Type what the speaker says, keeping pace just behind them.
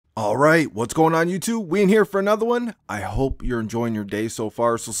All right, what's going on YouTube? We in here for another one. I hope you're enjoying your day so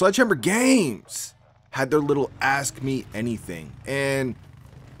far. So Sledgehammer Games had their little Ask Me Anything, and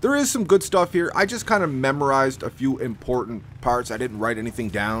there is some good stuff here. I just kind of memorized a few important parts. I didn't write anything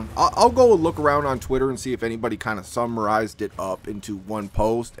down. I'll go look around on Twitter and see if anybody kind of summarized it up into one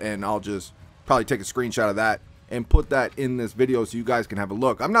post, and I'll just probably take a screenshot of that and put that in this video so you guys can have a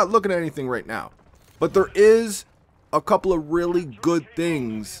look. I'm not looking at anything right now, but there is a couple of really good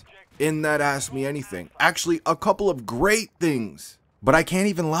things in that Ask Me Anything. Actually, a couple of great things, but I can't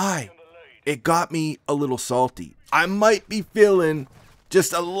even lie. It got me a little salty. I might be feeling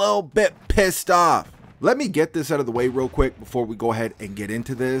just a little bit pissed off. Let me get this out of the way real quick before we go ahead and get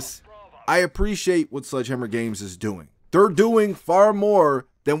into this. I appreciate what Sledgehammer Games is doing. They're doing far more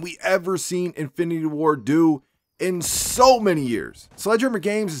than we ever seen Infinity Ward do in so many years. Sledgehammer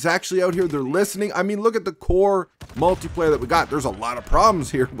Games is actually out here. They're listening. I mean, look at the core multiplayer that we got. There's a lot of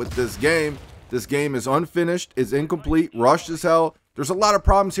problems here with this game. This game is unfinished, is incomplete, rushed as hell. There's a lot of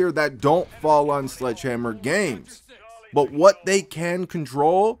problems here that don't fall on Sledgehammer Games. But what they can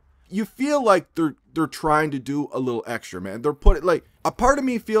control, you feel like they're trying to do a little extra, man. They're putting, like, a part of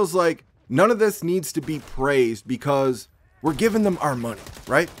me feels like none of this needs to be praised because we're giving them our money,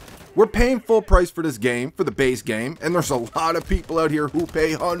 right? We're paying full price for this game, for the base game, and there's a lot of people out here who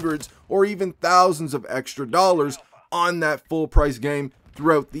pay hundreds or even thousands of extra dollars on that full price game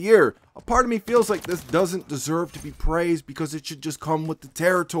throughout the year. A part of me feels like this doesn't deserve to be praised because it should just come with the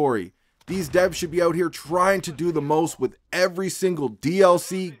territory. These devs should be out here trying to do the most with every single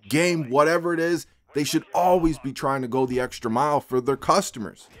DLC, game, whatever it is. They should always be trying to go the extra mile for their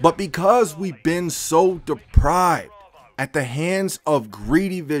customers. But because we've been so deprived at the hands of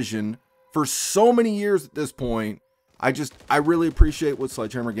greedy vision for so many years at this point, I really appreciate what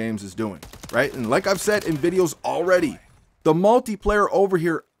Sledgehammer Games is doing, right? And like I've said in videos already, the multiplayer over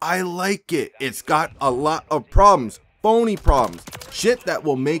here, I like it. It's got a lot of problems, phony problems, shit that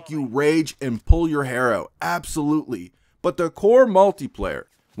will make you rage and pull your hair out, absolutely. But the core multiplayer,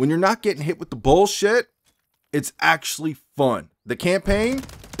 when you're not getting hit with the bullshit, it's actually fun. The campaign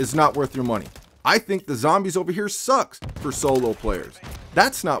is not worth your money. I think the zombies over here sucks for solo players.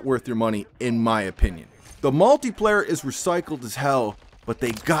 That's not worth your money, in my opinion. The multiplayer is recycled as hell, but they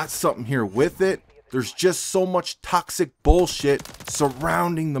got something here with it. There's just so much toxic bullshit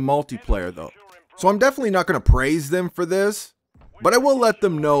surrounding the multiplayer though. So I'm definitely not going to praise them for this, but I will let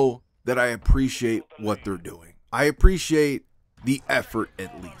them know that I appreciate what they're doing. I appreciate the effort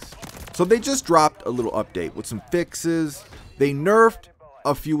at least. So they just dropped a little update with some fixes. They nerfed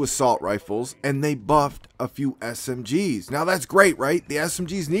a few assault rifles and they buffed a few SMGs. Now that's great, right? The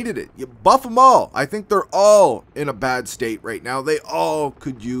SMGs needed it. You buff them all. I think they're all in a bad state right now. They all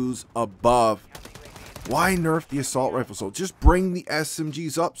could use a buff. Why nerf the assault rifles? So just bring the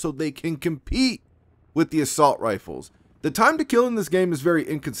SMGs up so they can compete with the assault rifles. The time to kill in this game is very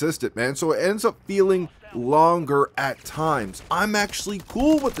inconsistent, man. So it ends up feeling longer at times. I'm actually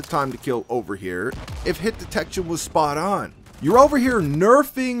cool with the time to kill over here if hit detection was spot on. You're over here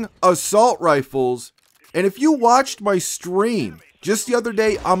nerfing assault rifles, and if you watched my stream just the other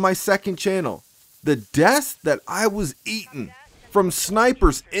day on my second channel, the deaths that I was eating from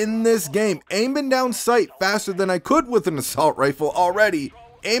snipers in this game, aiming down sight faster than I could with an assault rifle already,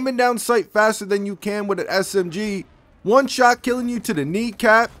 aiming down sight faster than you can with an SMG, one shot killing you to the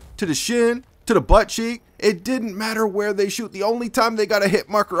kneecap, to the shin, to the butt cheek. It didn't matter where they shoot. The only time they got a hit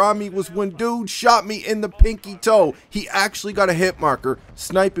marker on me was when dude shot me in the pinky toe. He actually got a hit marker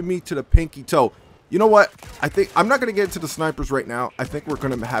sniping me to the pinky toe. You know what? I think I'm not going to get into the snipers right now. I think we're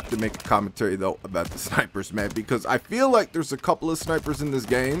going to have to make a commentary though about the snipers, man, because I feel like there's a couple of snipers in this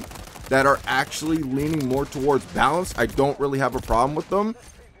game that are actually leaning more towards balance. I don't really have a problem with them.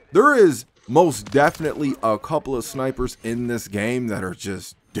 There is most definitely a couple of snipers in this game that are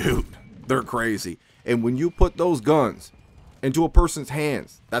just, dude, they're crazy. And when you put those guns into a person's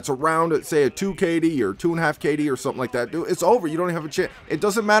hands that's around at, say, a 2 KD or 2.5 KD or something like that, dude, it's over. You don't have a chance. It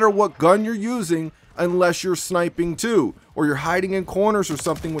doesn't matter what gun you're using unless you're sniping too, or you're hiding in corners or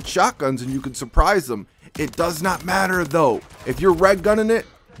something with shotguns and you can surprise them. It does not matter though. If you're red gunning it,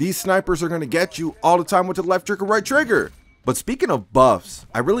 these snipers are going to get you all the time with the left trigger, right trigger. But speaking of buffs,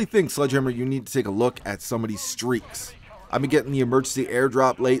 I really think, Sledgehammer, you need to take a look at some of these streaks. I've been getting the emergency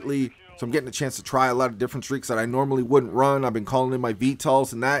airdrop lately. So I'm getting a chance to try a lot of different streaks that I normally wouldn't run. I've been calling in my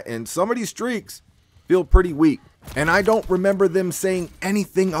VTOLs and that, and some of these streaks feel pretty weak. And I don't remember them saying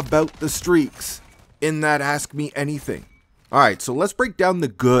anything about the streaks in that Ask Me Anything. All right, so let's break down the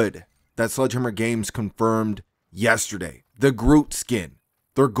good that Sledgehammer Games confirmed yesterday. The Groot skin.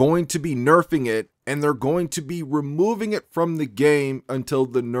 They're going to be nerfing it and they're going to be removing it from the game until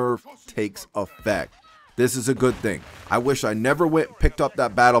the nerf takes effect. This is a good thing. I wish I never went and picked up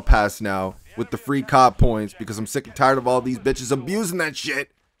that battle pass now with the free COD points, because I'm sick and tired of all these bitches abusing that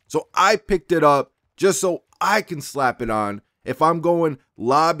shit. So I picked it up just so I can slap it on. If I'm going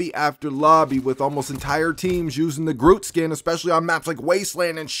lobby after lobby with almost entire teams using the Groot skin, especially on maps like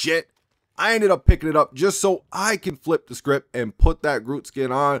Wasteland and shit, I ended up picking it up just so I can flip the script and put that Groot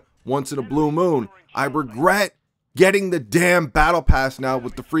skin on once in a blue moon. I regret getting the damn battle pass now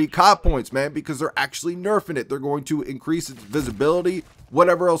with the free COD points, man, because they're actually nerfing it. They're going to increase its visibility,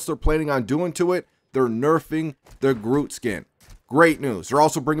 whatever else they're planning on doing to it. They're nerfing the Groot skin. Great news. They're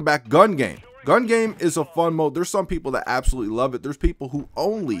also bringing back gun game. Gun game is a fun mode. There's some people that absolutely love it. There's people who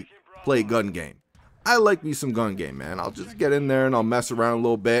only play gun game. I like me some gun game, man. I'll just get in there and I'll mess around a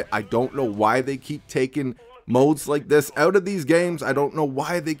little bit. I don't know why they keep taking modes like this out of these games. I don't know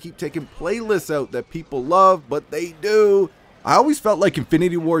why they keep taking playlists out that people love, but they do. I always felt like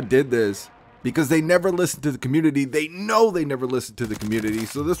Infinity Ward did this because they never listened to the community. They know they never listened to the community.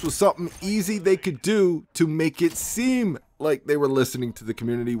 So this was something easy they could do to make it seem like they were listening to the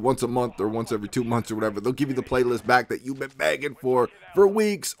community once a month or once every 2 months or whatever. They'll give you the playlist back that you've been begging for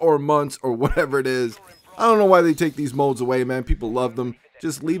weeks or months or whatever it is. I don't know why they take these modes away, man. People love them.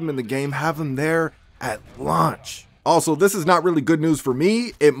 Just leave them in the game. Have them there at launch. Also, this is not really good news for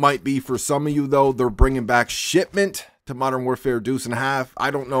me. It might be for some of you, though. They're bringing back Shipment to Modern Warfare Deuce and a Half. I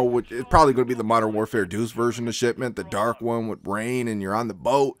don't know what, it's probably going to be the Modern Warfare Deuce version of Shipment, the dark one with rain and you're on the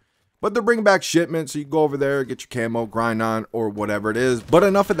boat. But they're bringing back Shipment, so you can go over there, get your camo, grind on, or whatever it is. But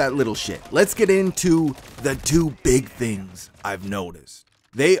enough of that little shit. Let's get into the two big things I've noticed.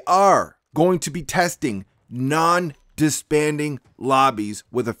 They are going to be testing non-disbanding lobbies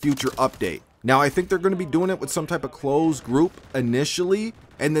with a future update. Now, I think they're going to be doing it with some type of closed group initially,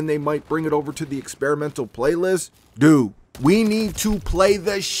 and then they might bring it over to the experimental playlist. Dude, we need to play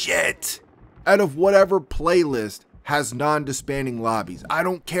the shit out of whatever playlist has non-disbanding lobbies. I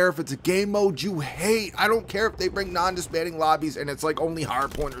don't care if it's a game mode you hate. I don't care if they bring non-disbanding lobbies and it's like only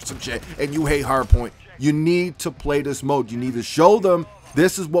hardpoint or some shit and you hate hardpoint. You need to play this mode. You need to show them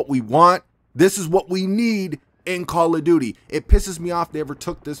this is what we want. This is what we need in Call of Duty. It pisses me off they ever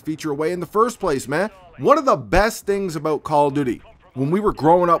took this feature away in the first place, man. One of the best things about Call of Duty when we were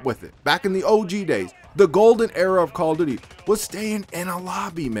growing up with it, back in the OG days, the golden era of Call of Duty, was staying in a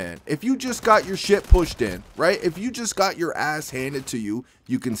lobby, man. If you just got your shit pushed in, right? If you just got your ass handed to you,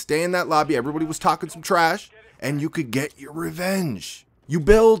 you can stay in that lobby. Everybody was talking some trash and you could get your revenge. You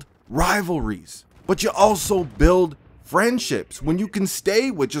build rivalries, but you also build friendships when you can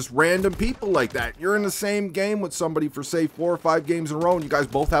stay with just random people like that. You're in the same game with somebody for say 4 or 5 games in a row and you guys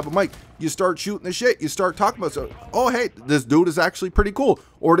both have a mic. You start shooting the shit. You start talking about stuff. Oh, hey, this dude is actually pretty cool.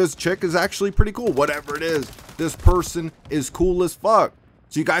 Or this chick is actually pretty cool. Whatever it is, this person is cool as fuck.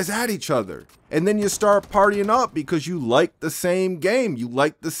 So you guys at each other. And then you start partying up because you like the same game. You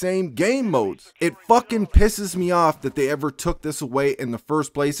like the same game modes. It fucking pisses me off that they ever took this away in the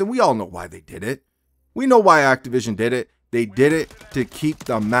first place. And we all know why they did it. We know why Activision did it. They did it to keep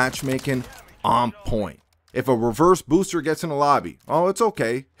the matchmaking on point. If a reverse booster gets in a lobby, oh, it's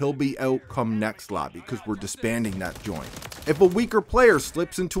okay. He'll be out come next lobby because we're disbanding that joint. If a weaker player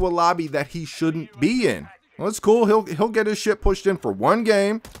slips into a lobby that he shouldn't be in, well, it's cool. He'll get his shit pushed in for 1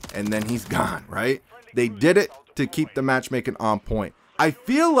 game and then he's gone, right? They did it to keep the matchmaking on point. I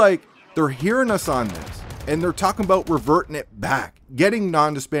feel like they're hearing us on this. And they're talking about reverting it back, getting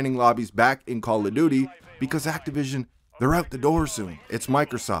non-disbanding lobbies back in Call of Duty because Activision, they're out the door soon. It's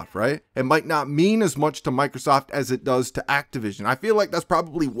Microsoft, right? It might not mean as much to Microsoft as it does to Activision. I feel like that's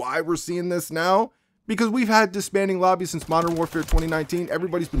probably why we're seeing this now, because we've had disbanding lobbies since Modern Warfare 2019.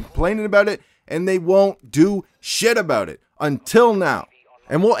 Everybody's been complaining about it and they won't do shit about it until now.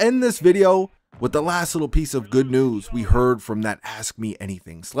 And we'll end this video with the last little piece of good news we heard from that Ask Me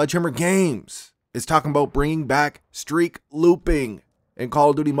Anything. Sledgehammer Games is talking about bringing back streak looping in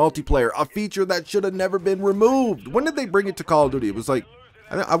Call of Duty multiplayer, a feature that should have never been removed. When did they bring it to Call of Duty? It was like,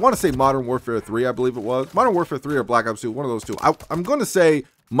 I want to say Modern Warfare 3, I believe it was. Modern Warfare 3 or Black Ops 2, one of those two. I'm going to say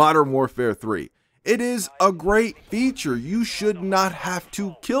Modern Warfare 3. It is a great feature. You should not have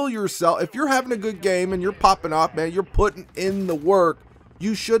to kill yourself. If you're having a good game and you're popping off, man, you're putting in the work,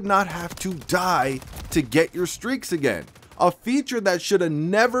 you should not have to die to get your streaks again. A feature that should have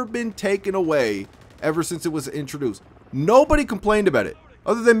never been taken away ever since it was introduced. Nobody complained about it,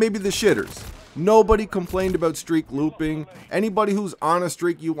 other than maybe the shitters. Nobody complained about streak looping. Anybody who's on a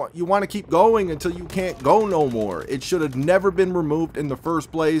streak, you want to keep going until you can't go no more. It should have never been removed in the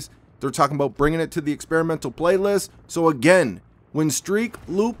first place. They're talking about bringing it to the experimental playlist. So again, when streak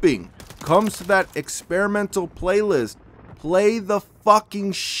looping comes to that experimental playlist, play the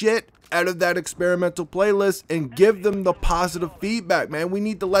fucking shit out of that experimental playlist and give them the positive feedback, man. We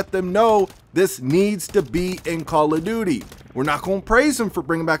need to let them know this needs to be in Call of Duty. We're not going to praise them for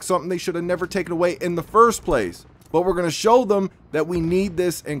bringing back something they should have never taken away in the first place, but we're going to show them that we need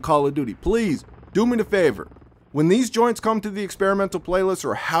this in Call of Duty. Please do me a favor. When these joints come to the experimental playlist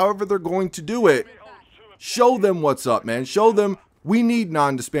or however they're going to do it, show them what's up, man. Show them we need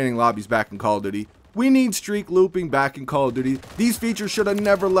non-disbanding lobbies back in Call of Duty. We need streak looping back in Call of Duty. These features should have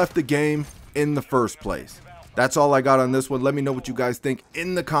never left the game in the first place. That's all I got on this one. Let me know what you guys think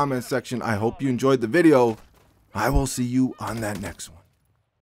in the comment section. I hope you enjoyed the video. I will see you on that next one.